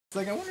It's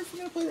like, I wonder if we're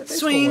gonna play that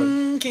baseball Swing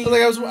one. king.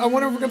 Like, I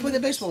wonder if we're gonna play the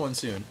baseball one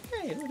soon.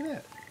 Hey, look at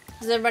that.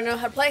 Does everybody know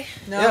how to play?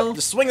 No. Yep,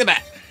 just swing the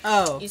bat.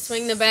 Oh. You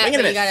swing the bat,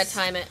 but you gotta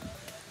time it.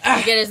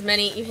 You get as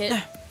many, you hit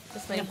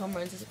as many home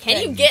runs as you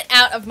can. You get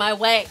out of my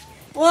way?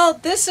 Well,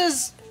 this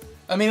is...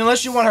 I mean,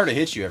 unless you want her to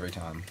hit you every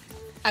time.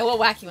 I will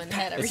whack you in the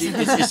head every time.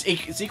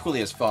 It's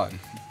equally as fun.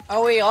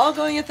 Are we all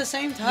going at the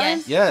same time?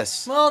 Yes.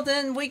 Yes. Well,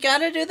 then we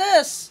gotta do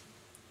this.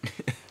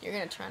 You're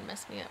gonna try and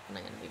mess me up, and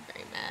I'm gonna be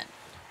very mad.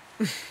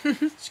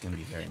 She's gonna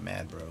be very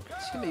mad, bro.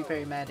 She's gonna be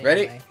very mad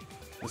Ready? anyway.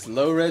 This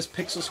low-res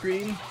pixel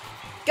screen.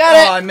 Got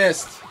Oh, it! I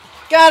missed.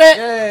 Got it!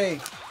 Yay.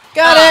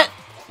 Got it!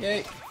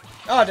 Yay.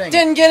 Oh, dang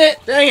Didn't get it!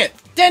 it. Dang it.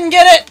 Didn't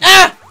get it!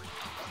 Ah!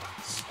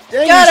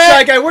 Dang Got you, it.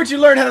 Shy Guy. Where'd you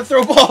learn how to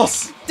throw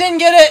balls? Didn't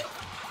get it!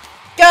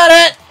 Got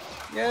it!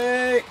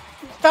 Yay.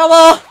 Foul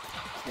ball!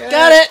 Yay.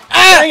 Got it!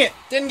 Ah! Dang it.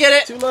 Didn't get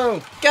it! Too low.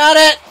 Got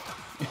it!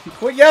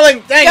 Quit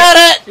yelling. Dang Got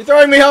it. it! You're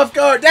throwing me off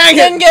guard. Dang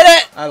Didn't it. get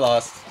it! I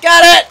lost.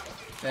 Got it!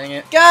 Dang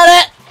it.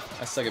 Got it!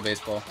 I suck at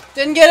baseball.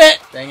 Didn't get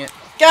it! Dang it.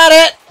 Got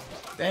it!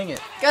 Dang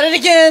it. Got it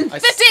again!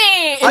 15!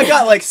 I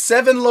got like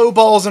 7 low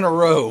balls in a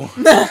row.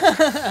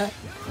 Yay!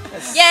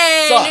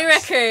 Sucks. New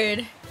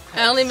record.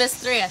 I only missed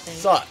 3, I think.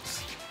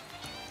 Sucks.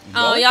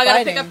 Oh, y'all gotta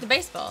fighting. pick up the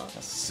baseball.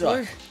 Y'all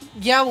suck.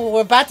 Yeah, well,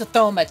 we're about to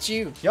throw them at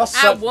you. Y'all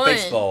suck won.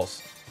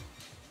 baseballs.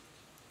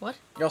 What?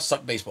 Y'all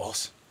suck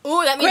baseballs.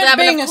 Ooh, that means I Quit have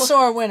being a enough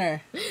sore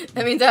winner.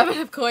 That means I have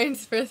enough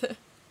coins for the...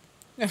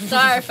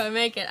 Sorry if I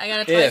make it. I got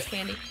a twice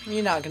candy.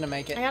 You're not gonna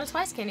make it. I got a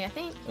twice candy, I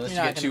think. Unless You're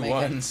you not get gonna 2 make it.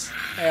 ones.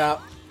 Yeah.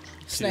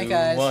 Snake 2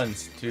 eyes.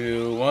 ones.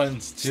 2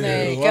 ones. 2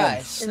 Snake ones.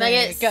 eyes. If I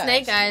get Snake eyes.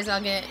 snake eyes,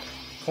 I'll get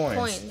Coins.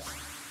 coins.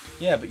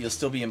 Yeah, but you'll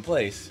still be in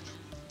place.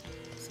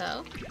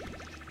 So?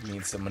 It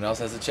means someone else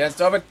has a chance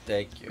to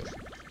overtake you.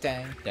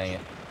 Dang. Dang it.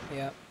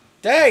 Yep.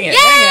 Dang it! Yay!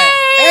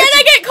 And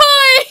I get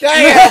coins!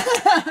 Dang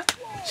it!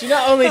 She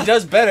not only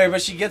does better,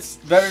 but she gets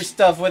better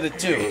stuff with it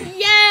too.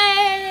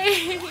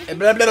 Yay! And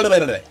blah, blah, blah,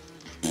 blah, blah.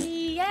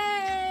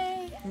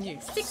 Yay! You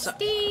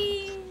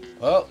 16!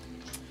 Well,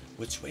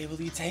 which way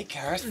will you take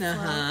her?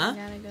 Uh-huh.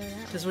 Gotta go that way.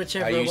 Because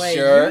whichever Are you way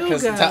sure? you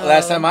Because go.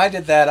 last time I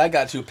did that, I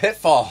got to a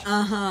pitfall.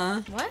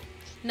 Uh-huh. What?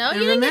 No, And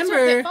you didn't get to a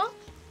remember- pitfall.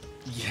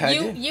 Yeah, I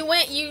did.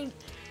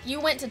 You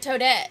went to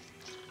Toadette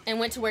and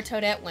went to where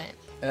Toadette went.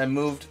 And I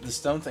moved the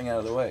stone thing out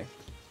of the way.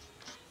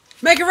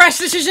 Make a rash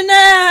decision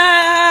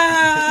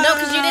now! No,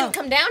 because you didn't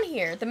come down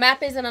here. The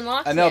map isn't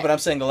unlocked I know, yet. but I'm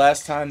saying the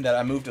last time that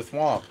I moved a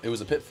thwomp, it was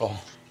a pitfall.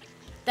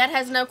 That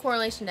has no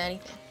correlation to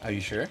anything. Are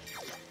you sure?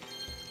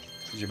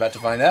 Because you're about to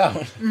find out.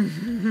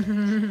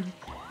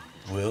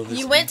 Will this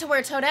You went to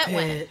where Toadette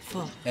went.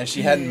 Pitfall. And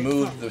she hadn't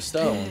moved the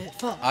stone.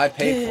 Pitfall. I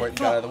paid for it and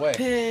got out of the way.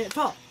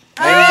 Pitfall.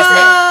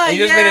 And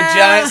you just made a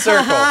giant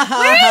circle.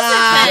 Where is You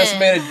it just then?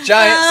 made a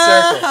giant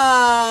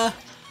circle.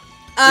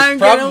 I'm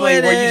It's gonna probably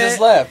win where it. you just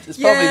left. It's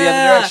probably the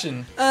other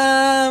direction.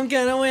 I'm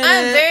gonna win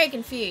I'm it. very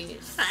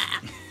confused.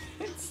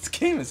 This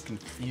game is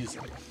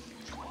confusing.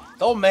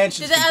 The whole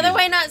mansion's Did the other confusing.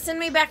 way not send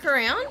me back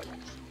around?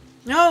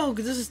 No,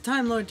 because this is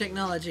Time Lord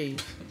technology.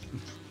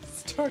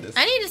 Start us.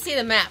 I need to see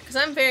the map because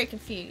I'm very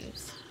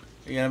confused.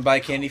 You're gonna buy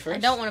candy first? I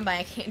don't want to buy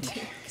a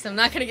candy because I'm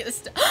not gonna get the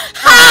stuff.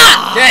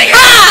 Dang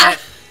it!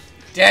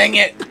 Dang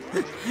it!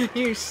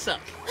 You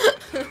suck.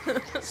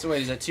 So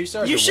wait, is that 2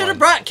 stars? You or should have 1?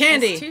 brought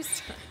candy.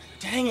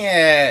 Dang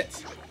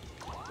it!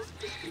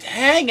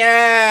 Dang it!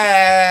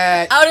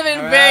 I would have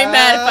been very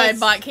mad if I had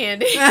bought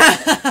candy.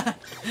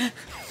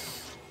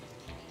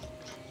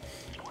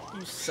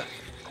 You suck.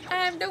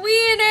 I'm the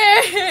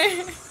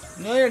winner.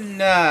 No, you're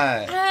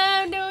not.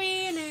 I'm the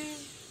winner.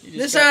 You just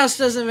This got- house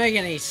doesn't make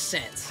any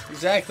sense.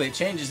 Exactly, it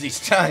changes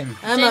each time.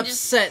 I'm Changes-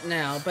 upset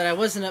now, but I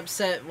wasn't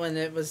upset when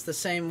it was the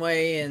same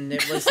way and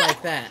it was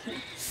like that.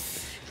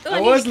 Ooh, I need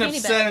a wasn't candy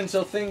upset bag.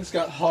 until things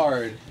got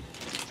hard.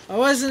 I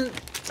wasn't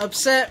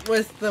upset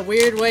with the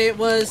weird way it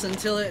was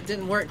until it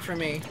didn't work for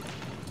me.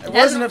 I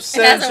wasn't it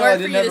upset hasn't until I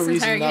worked for didn't you have a this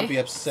reason entire to not game. be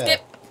upset.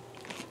 Skip.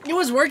 It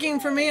was working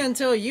for me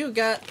until you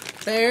got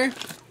there.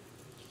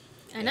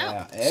 I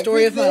know. Yeah,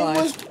 Story of my everything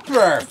life. was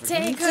perfect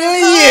Take until her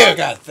you home.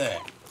 got there.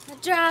 I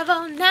drive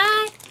all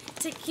night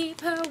to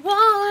keep her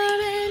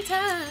warm and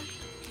tight.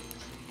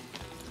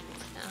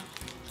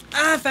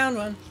 I found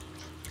one.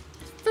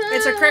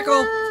 It's a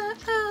crackle.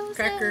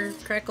 Cracker,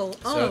 crackle.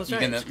 Oh, So that's you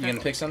right. gonna it's you gonna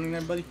crackle. pick something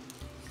there, buddy?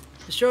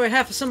 Destroy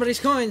half of somebody's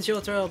coins.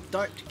 You'll throw a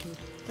dart.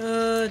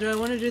 Do I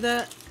want to do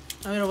that?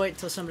 I'm gonna wait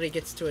until somebody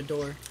gets to a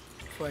door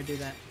before I do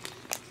that.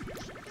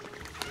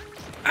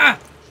 Ah!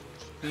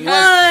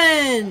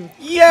 One!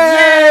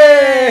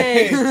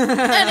 Yay!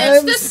 And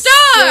it's the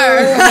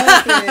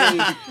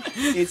star!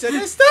 It's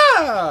a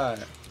star!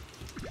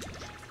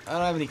 I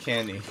don't have any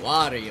candy.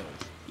 Wario.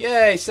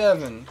 Yay,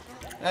 7.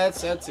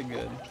 That's a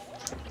good.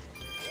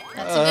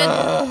 That's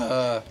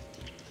a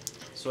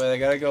So wait, I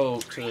gotta go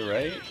to the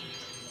right?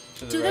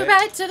 good. To the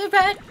right, to the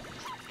right.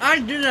 I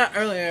did that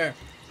earlier.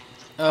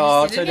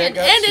 Oh, Did it Toadette again.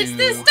 got And 2. it's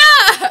the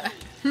star!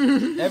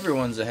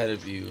 Everyone's ahead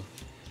of you.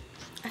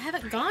 I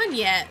haven't gone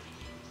yet.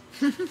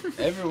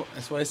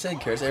 That's what I said,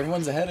 Karis.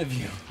 Everyone's ahead of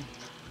you.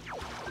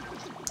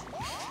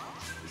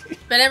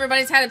 But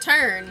everybody's had a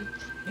turn.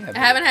 Yeah, I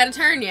haven't had a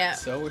turn yet.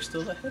 So we're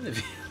still ahead of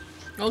you.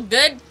 Well,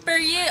 good for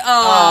you.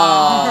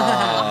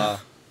 Aww.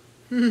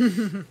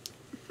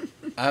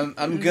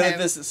 I'm good at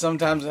this.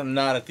 Sometimes I'm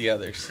not at the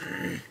others.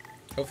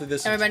 Hopefully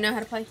this. Everybody know how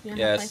to play? You know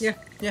Yes. How to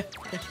play?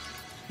 Yeah.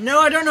 No,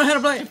 I don't know how to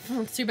play.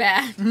 Too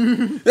bad.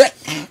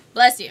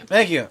 Bless you.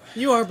 Thank you.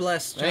 You are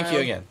blessed. Thank child.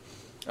 you again.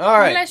 All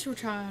right. Bless you,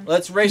 child.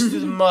 Let's race through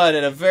the mud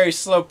at a very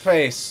slow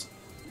pace.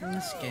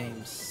 This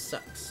game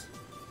sucks.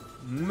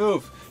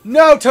 Move.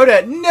 No,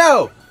 Toadette.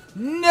 No.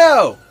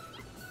 No.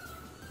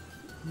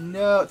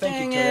 No. Thank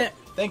Dang you, Toadette. it.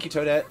 Thank you,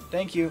 Toadette.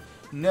 Thank you.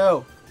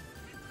 No.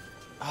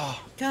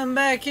 Oh. Come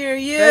back here,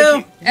 you.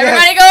 Thank you.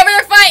 Everybody go over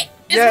there, fight.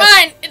 It's Yes.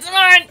 mine. It's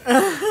mine.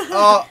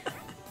 Oh.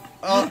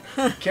 Oh.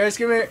 Carrots,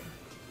 come here.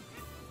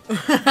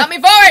 Bump me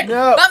forward.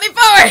 No. Bump me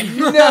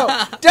forward. No.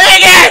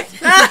 Dang it!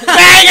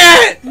 Dang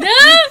it! No.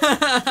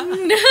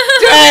 No.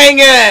 Dang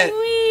it!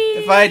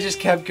 Whee. If I had just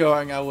kept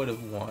going, I would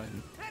have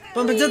won.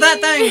 Bump into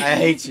that thing. I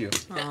hate you.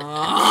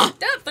 Aw.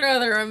 Don't throw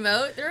the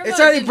remote. The remote It's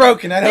already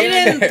broken. I don't He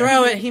didn't care.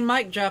 throw it. He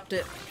mic dropped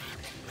it.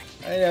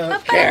 I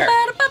don't care.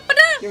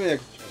 Give me the.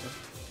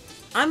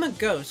 I'm a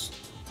ghost.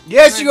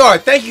 Yes, you are.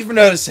 Thank you for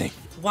noticing.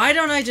 Why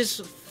don't I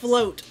just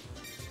float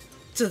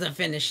to the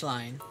finish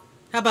line?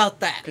 How about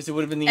that? Because it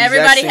would have been the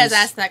Everybody exact has same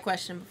asked that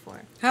question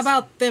before. How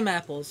about them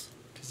apples?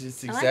 Because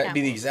it's I like exact,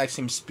 be the apples. exact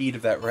same speed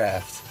of that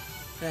raft.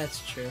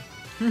 That's true.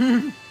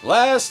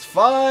 Last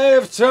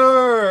 5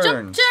 turns.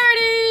 Jump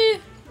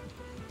charity.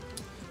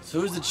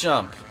 So who's the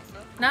chump?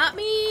 Not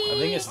me. I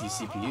think it's the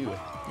CPU.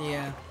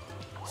 Yeah.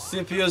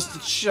 CPU's the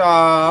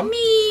chump.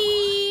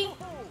 Me.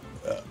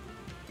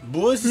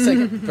 Who's the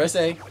second? Press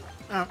A.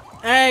 Oh.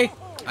 Hey.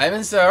 I'm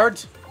in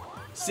third.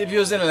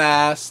 CPU's in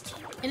last.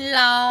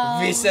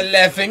 Love. With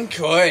 11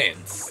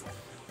 coins.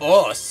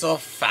 Oh, so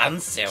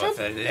fancy with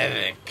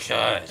 11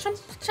 coins. Jump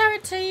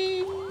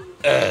charity.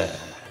 Ugh.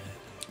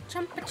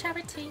 Jump a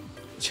charity.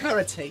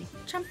 Charity.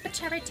 Jump a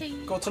charity.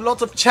 Got a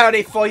lot of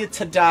charity for you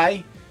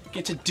today.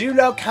 Get your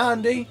Dulo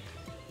candy.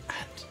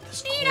 And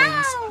there's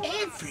coins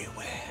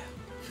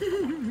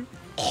everywhere.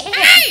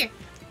 Hey!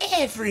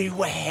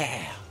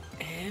 Everywhere.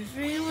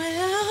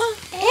 Everywhere.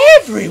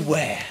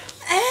 Everywhere.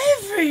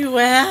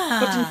 Everywhere.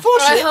 But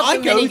unfortunately, I hope I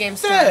the go minigame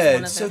stars one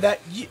third, of so them.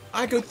 that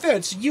I go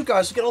third, so you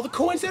guys will get all the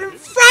coins that are in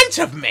front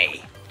of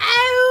me.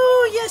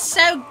 Oh, you're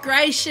so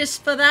gracious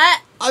for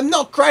that. I'm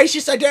not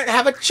gracious. I don't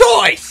have a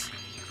choice.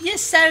 You're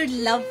so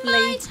lovely.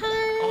 My turn.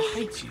 I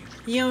hate you.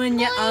 You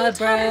and your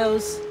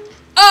eyebrows.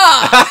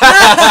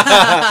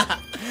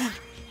 Oh!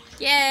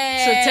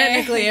 Yay! So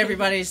technically,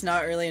 everybody's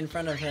not really in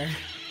front of her.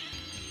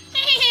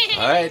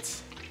 All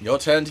right, your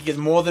turn to get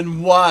more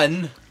than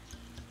one.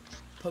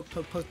 Poke,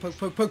 poke, poke, poke,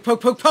 poke, poke,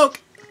 poke, poke, poke.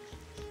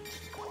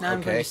 Now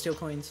I'm going Okay. to steal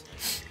coins.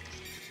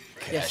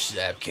 Cash Yes.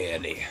 zap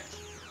candy.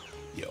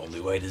 The only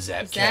way to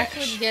zap Zach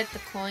cash. would get the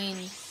coin.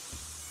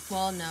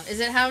 Well, no. Is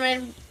it how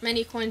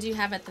many coins you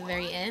have at the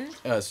very end?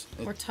 Yes,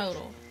 Or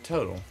total?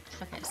 total.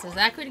 Okay, so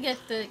Zach would get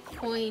the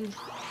coin.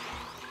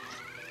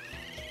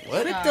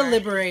 What? Quit Star.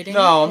 deliberating.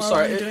 No, I'm while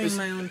sorry, I'm it doing was-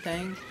 my own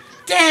thing.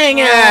 Dang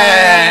it!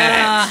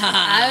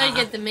 I would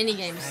get the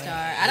minigame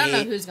star. I don't know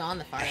hate- who's gone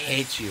the I farthest.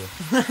 hate you.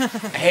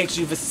 I hate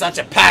you with such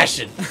a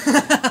passion.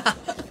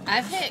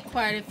 I've hit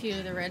quite a few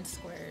of the red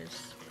squares.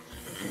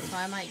 So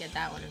I might get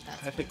that one if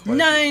that's. I picked quite a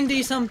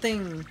 90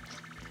 something.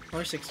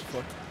 Or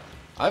 64.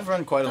 I've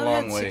run quite a Oh,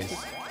 long that's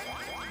ways.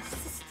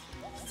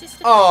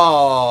 60.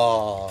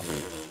 Oh.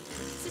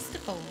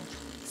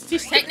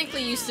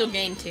 Technically, you still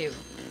gain 2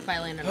 by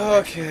landing on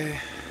Okay.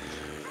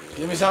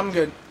 Give me something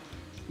good.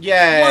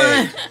 Yay!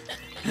 One.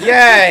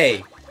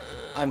 Yay!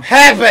 I'm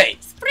happy.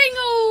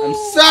 Springle! I'm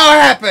so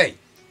happy.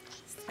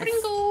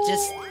 Springle!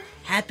 Just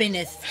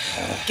happiness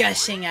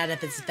gushing out of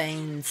his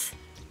veins.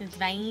 It's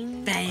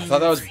veins. I Veins. thought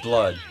that was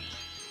blood.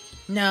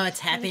 No, it's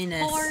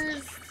happiness.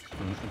 Pores.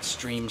 From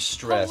extreme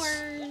stress.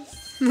 Pores.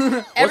 What's with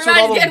all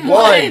Everybody's the getting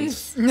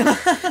ones?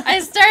 I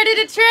started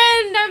a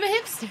trend. I'm a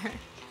hipster.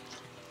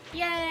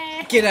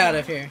 Yay! Get out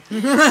of here.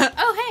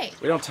 Oh, hey!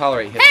 We don't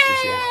tolerate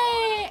hipsters here.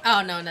 Hey!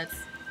 Oh, no, that's...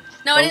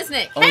 No, it is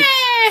Nick. Only,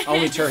 Hey!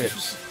 only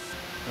turnips.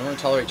 I don't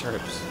tolerate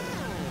turnips.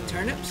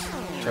 Turnips?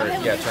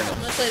 Yeah,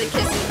 turnips. Let's play the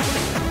kisses.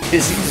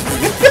 Pissies.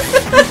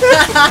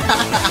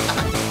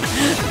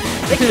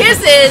 The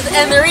kisses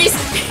and the Reese's.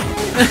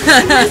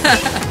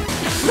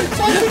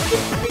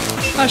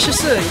 I should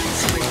say.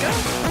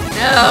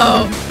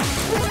 No.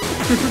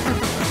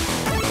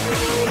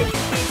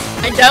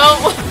 I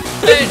don't want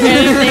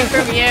anything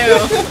from you.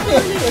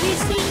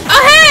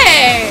 Oh,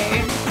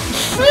 hey!